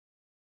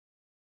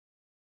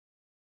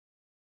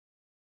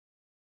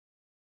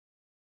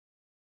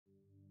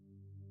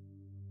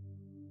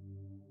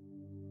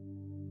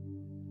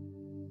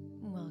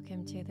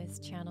welcome to this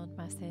channeled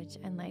message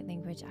and light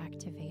language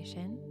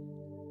activation.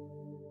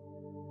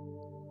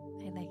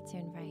 I'd like to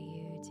invite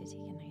you to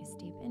take a nice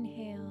deep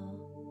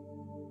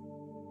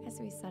inhale as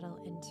we settle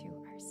into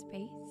our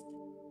space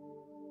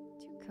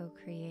to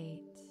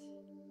co-create.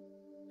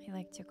 I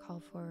like to call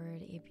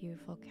forward a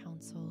beautiful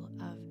council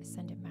of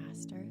ascended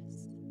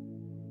masters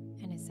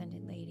and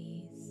ascended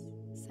ladies,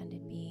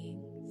 ascended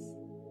beings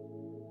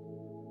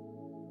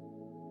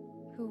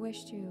who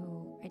wish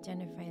to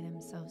identify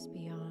themselves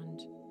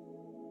beyond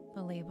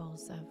the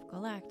labels of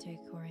galactic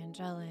or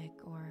angelic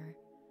or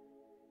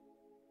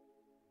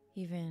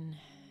even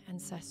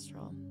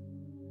ancestral.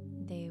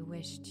 They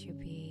wish to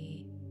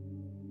be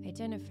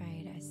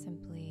identified as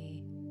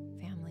simply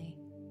family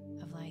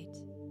of light,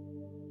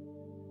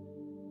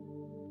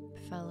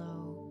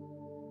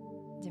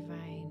 fellow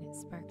divine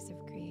sparks of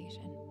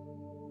creation,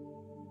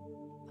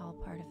 all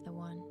part of the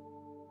one.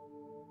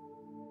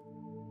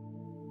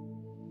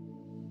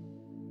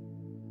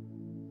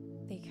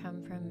 They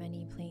come from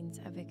many planes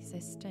of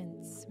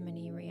existence,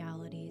 many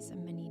realities,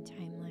 and many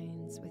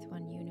timelines with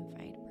one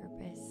unified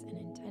purpose and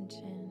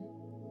intention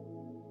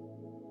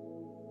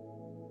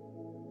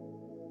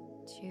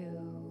to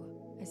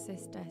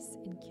assist us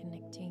in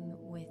connecting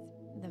with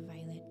the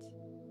violet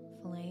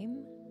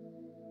flame,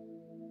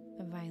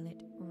 the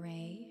violet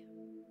ray,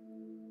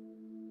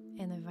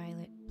 and the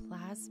violet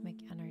plasmic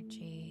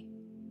energy.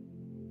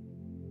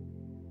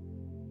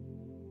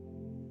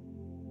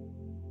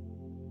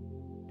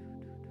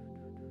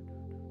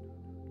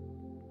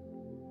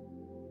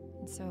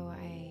 And so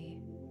I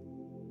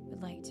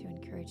would like to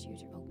encourage you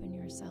to open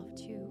yourself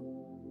to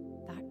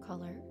that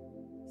color,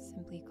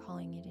 simply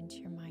calling it into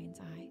your mind's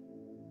eye.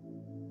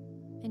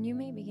 And you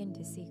may begin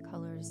to see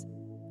colors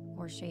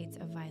or shades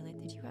of violet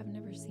that you have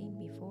never seen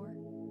before,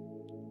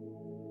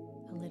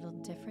 a little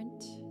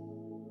different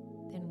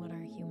than what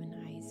our human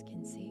eyes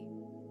can see.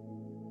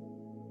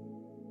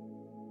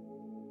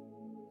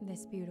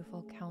 This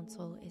beautiful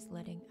council is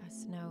letting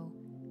us know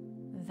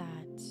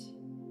that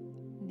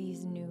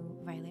these new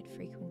violet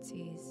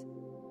frequencies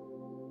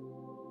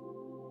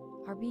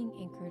are being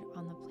anchored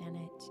on the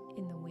planet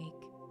in the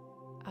wake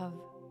of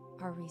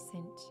our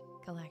recent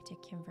galactic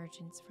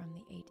convergence from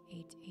the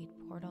 888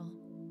 portal,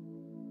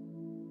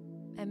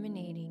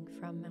 emanating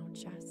from Mount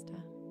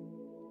Shasta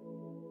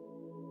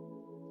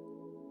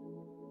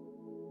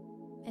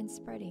and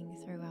spreading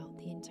throughout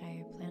the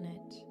entire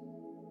planet.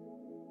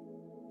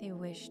 They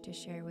wish to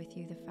share with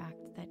you the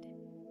fact that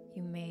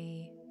you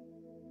may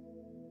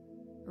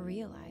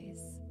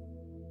realize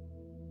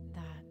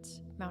that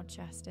Mount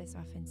Shasta is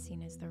often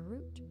seen as the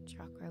root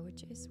chakra,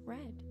 which is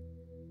red,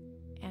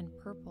 and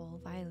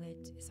purple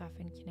violet is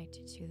often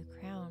connected to the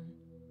crown.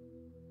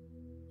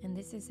 And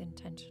this is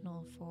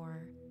intentional,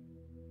 for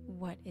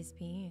what is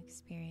being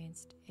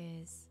experienced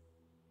is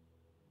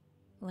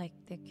like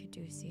the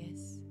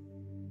caduceus,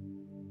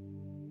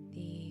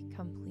 the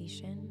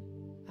completion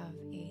of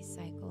a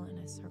cycle and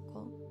a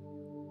circle,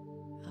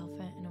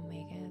 alpha and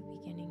omega,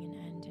 beginning and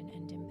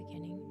end in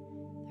beginning.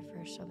 The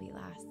first shall be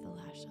last, the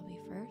last shall be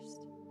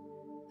first.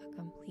 A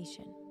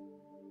completion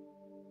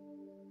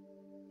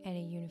and a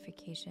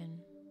unification,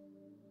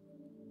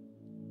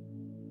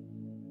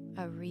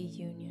 a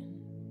reunion.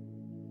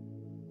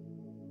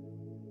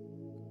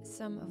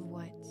 Some of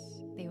what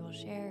they will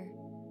share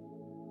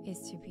is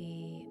to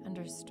be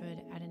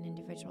understood at an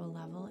individual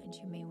level, and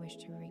you may wish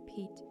to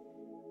repeat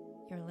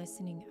your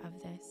listening of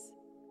this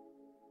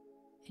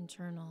and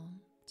journal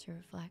to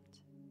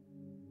reflect.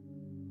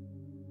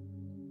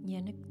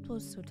 Yanik to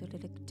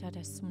sudelik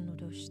tadas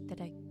munudosh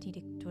tadak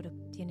didik turuk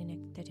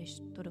dinik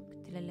tadish turuk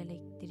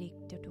tilalalik didik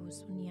tutu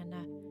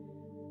sunyana.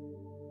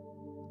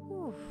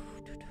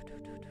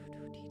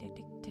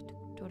 Didik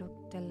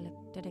turuk dalak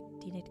tadak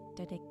didik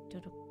tadak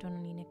turuk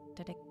toninik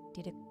tadak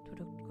didik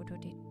turuk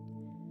gododit.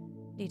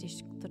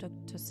 Didish turuk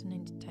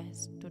tosunin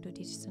test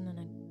tododish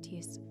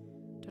sunanatis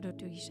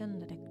tododuishan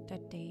tadak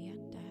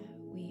tadayata.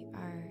 We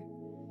are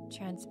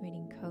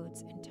transmitting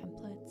codes and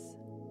templates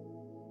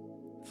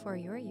for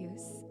your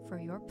use, for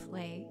your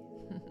play,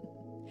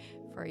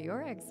 for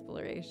your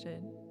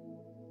exploration.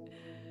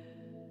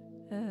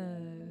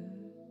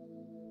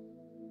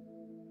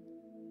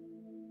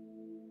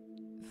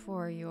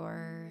 For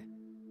your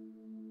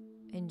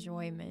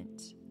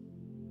enjoyment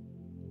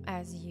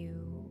as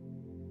you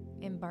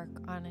embark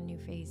on a new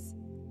phase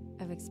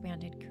of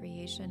expanded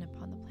creation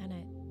upon the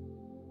planet.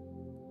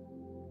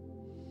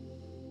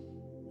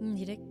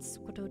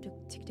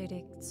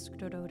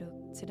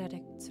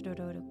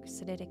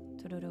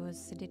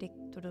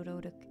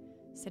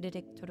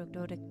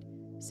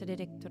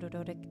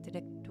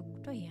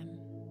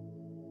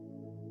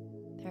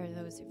 There are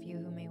those of you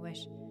who may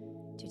wish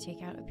to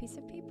take out a piece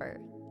of paper,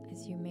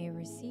 as you may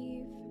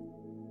receive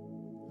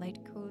light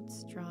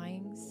codes,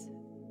 drawings,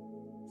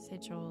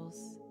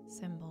 sigils,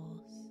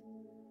 symbols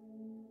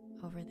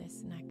over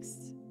this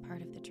next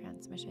part of the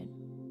transmission.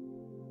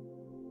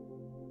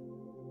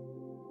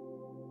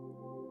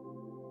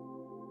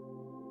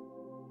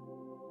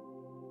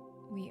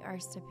 We are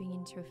stepping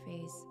into a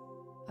phase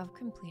of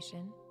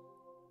completion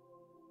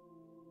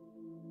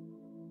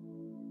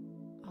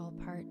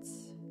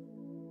parts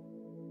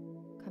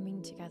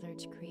coming together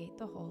to create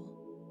the whole,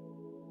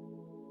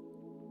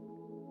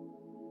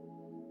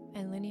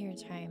 and linear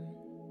time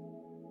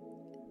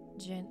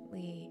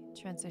gently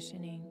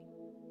transitioning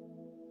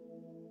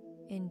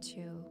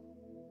into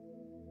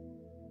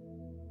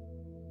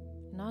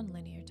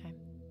non-linear time.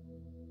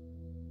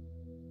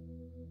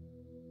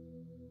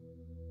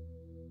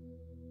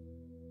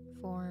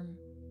 Form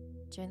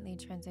gently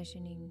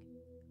transitioning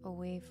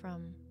away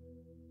from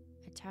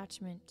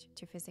attachment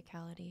to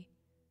physicality,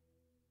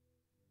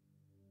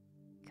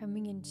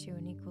 coming into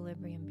an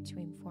equilibrium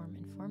between form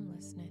and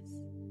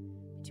formlessness,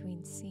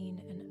 between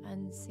seen and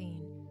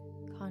unseen,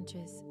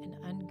 conscious and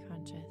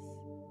unconscious,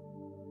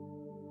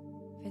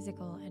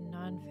 physical and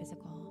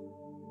non-physical,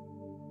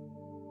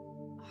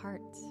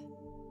 heart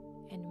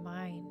and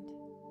mind,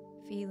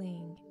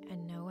 feeling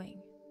and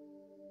knowing,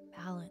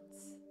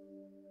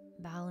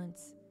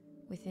 balance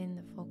within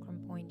the fulcrum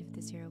point of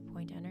the 0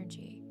 point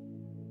energy,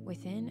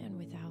 within and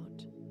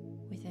without,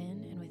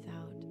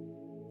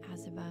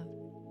 as above,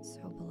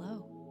 so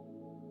below,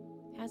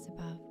 as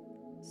above,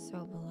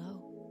 so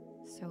below,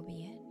 so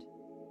be it,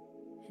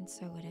 and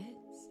so it is.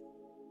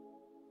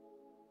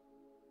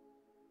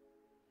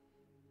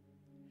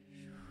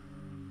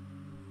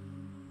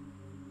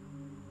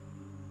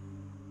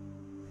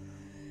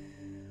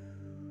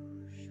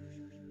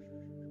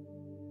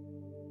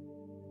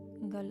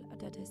 Gal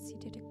adada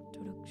sididik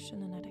turuk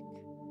shananadak.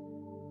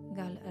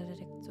 Gal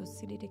adadik to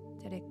sididik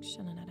derek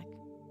shananadak.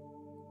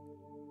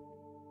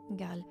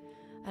 Gal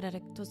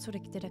adadik to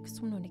surik derek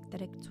sununik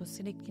derek to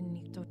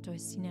sidikinik to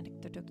sinadik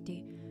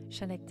dodokti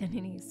shalek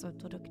tanini so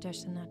turuk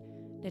dashanat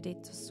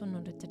dedet to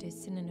sunu de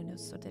sinanu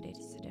so dedet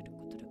sididik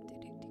turuk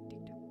dedik dik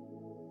dik dik.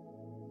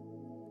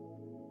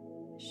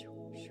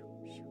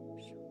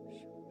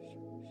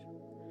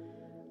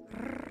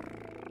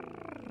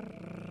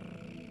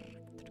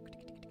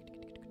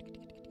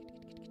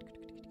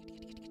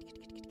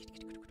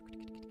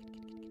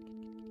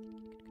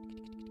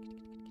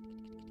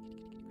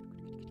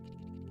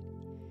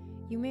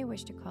 You may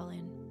wish to call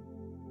in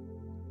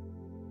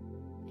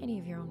any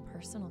of your own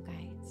personal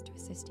guides to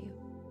assist you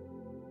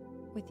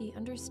with the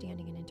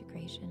understanding and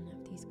integration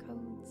of these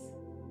codes,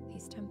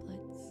 these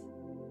templates,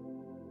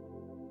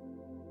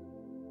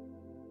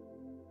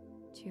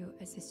 to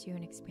assist you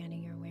in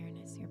expanding your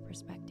awareness, your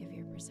perspective,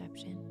 your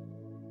perception.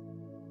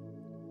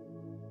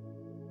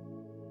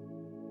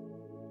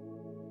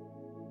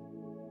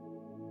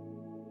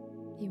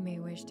 You may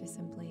wish to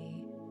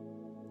simply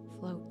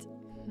float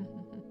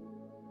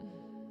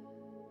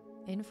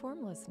in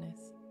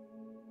formlessness.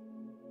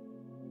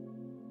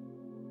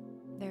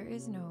 There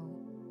is no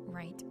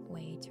right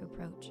way to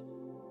approach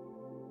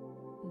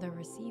the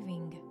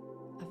receiving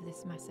of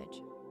this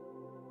message.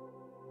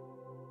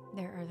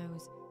 There are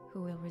those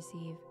who will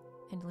receive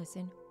and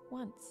listen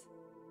once.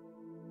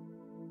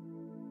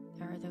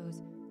 There are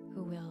those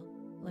who will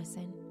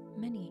listen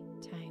many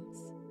times.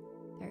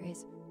 There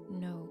is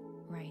no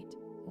right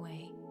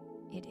way.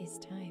 It is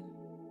time.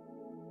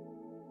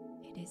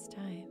 It is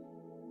time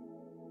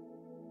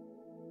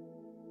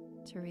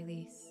to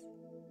release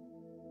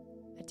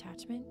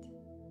attachment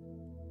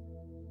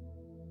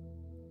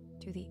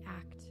to the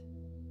act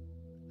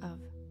of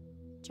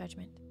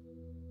judgment.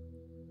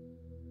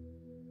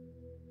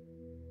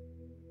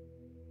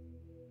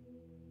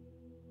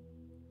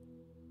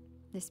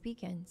 This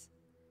begins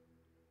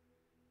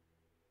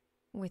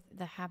with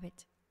the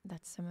habit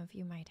that some of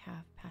you might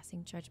have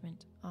passing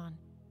judgment on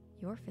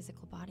your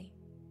physical body,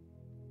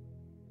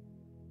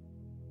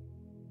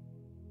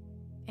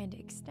 and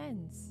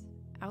extends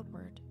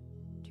outward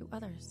to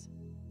others,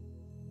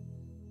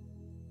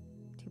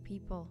 to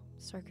people,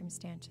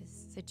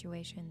 circumstances,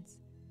 situations,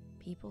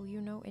 people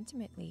you know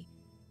intimately,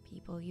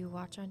 people you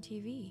watch on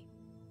TV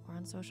or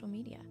on social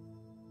media.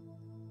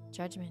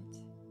 Judgment.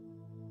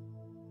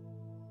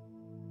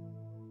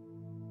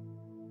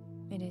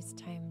 It is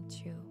time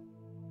to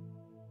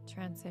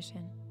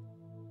transition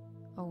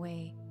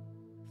away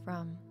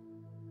from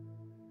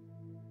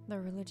the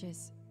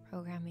religious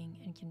programming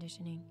and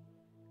conditioning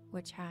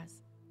which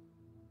has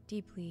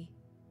deeply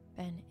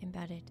been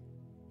embedded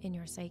in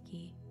your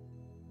psyche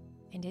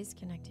and is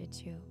connected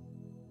to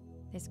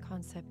this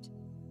concept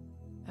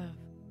of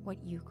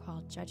what you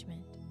call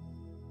judgment.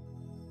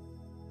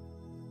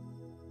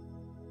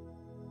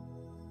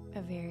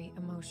 A very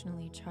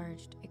emotionally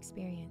charged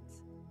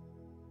experience,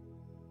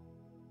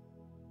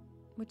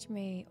 which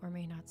may or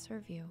may not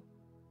serve you,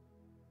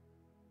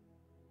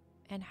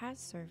 and has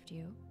served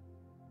you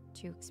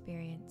to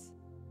experience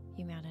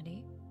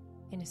humanity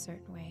in a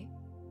certain way.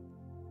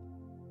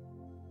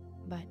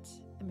 But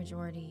the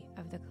majority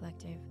of the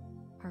collective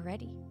are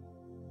ready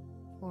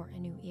for a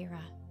new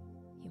era,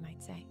 you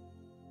might say.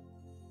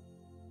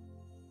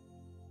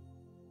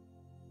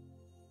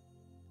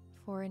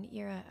 For an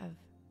era of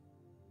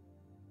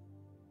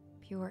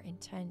pure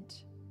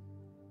intent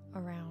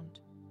around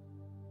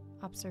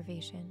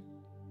observation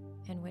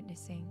and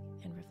witnessing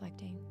and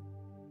reflecting,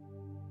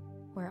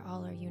 where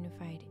all are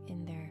unified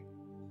in their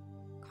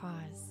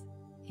cause,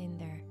 in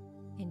their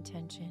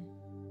intention,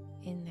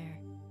 in their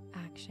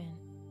action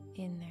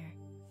in their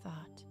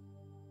thought.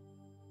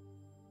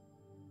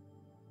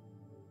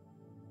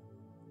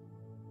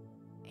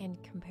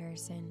 And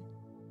comparison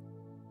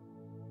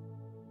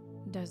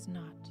does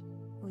not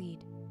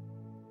lead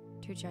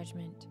to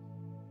judgment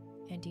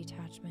and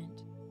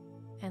detachment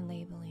and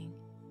labeling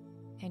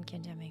and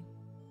condemning.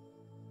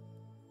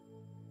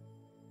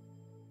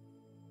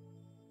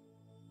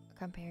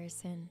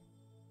 Comparison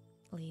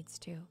leads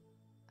to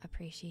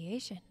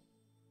appreciation,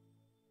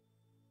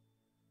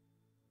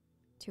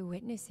 to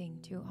witnessing,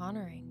 to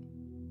honoring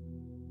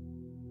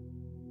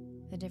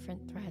the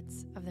different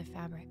threads of the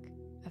fabric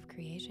of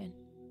creation,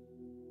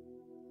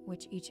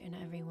 which each and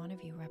every one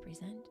of you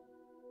represent.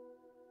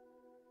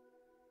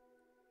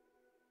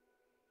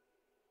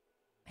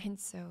 And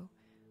so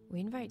we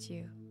invite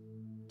you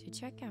to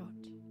check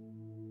out,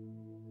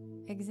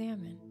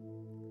 examine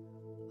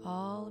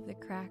all of the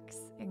cracks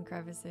and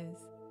crevices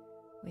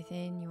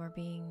within your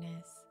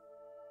beingness,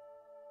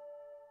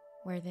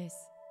 where this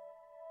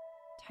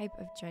type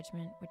of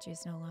judgment, which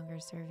is no longer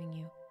serving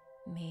you,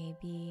 may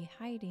be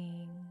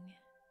hiding.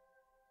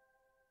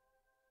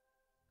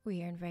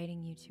 We are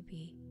inviting you to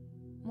be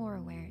more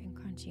aware and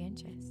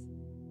conscientious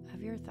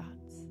of your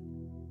thoughts,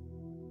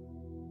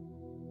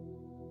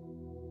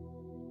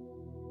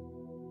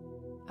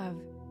 of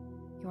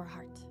your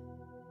heart,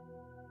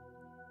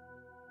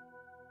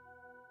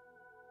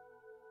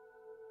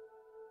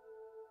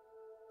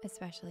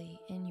 especially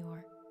in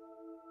your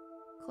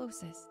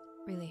closest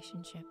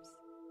relationships,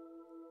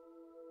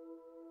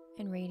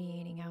 and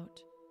radiating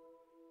out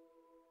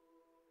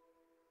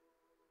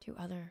to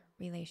other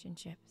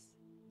relationships,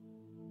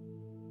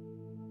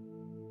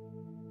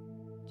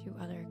 to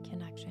other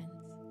connections,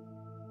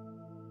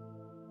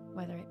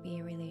 whether it be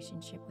a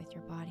relationship with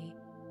your body,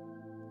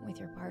 with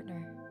your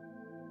partner,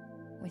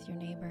 with your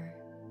neighbor,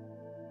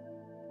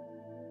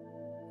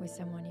 with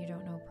someone you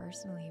don't know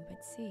personally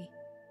but see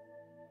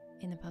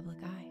in the public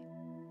eye.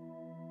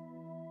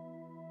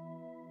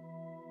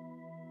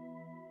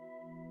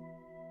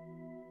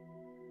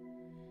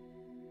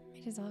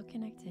 It is all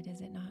connected, is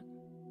it not?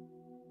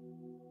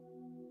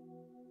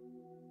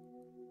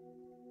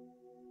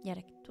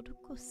 Yarek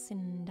turuko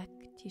sindak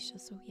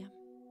tishasoyam.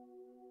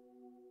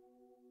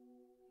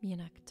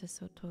 Mianak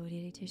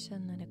tasotori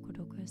tishanada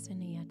kodoko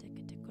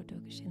siniyatek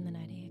tekodok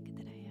shinanari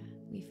ekadaya.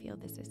 We feel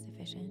this is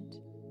sufficient.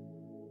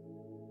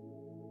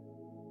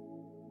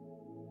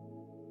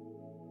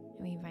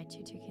 And we invite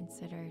you to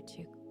consider,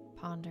 to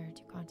ponder,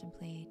 to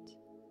contemplate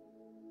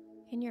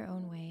in your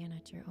own way and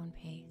at your own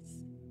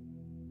pace.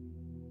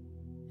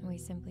 And we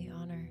simply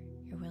honor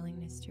your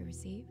willingness to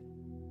receive,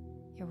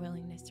 your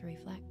willingness to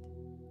reflect,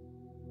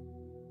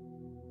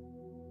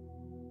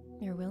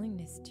 your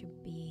willingness to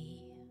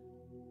be.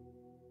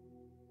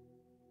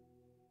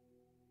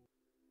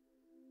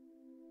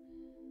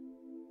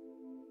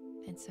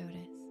 And so it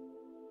is,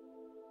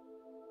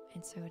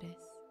 and so it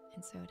is,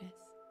 and so it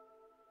is.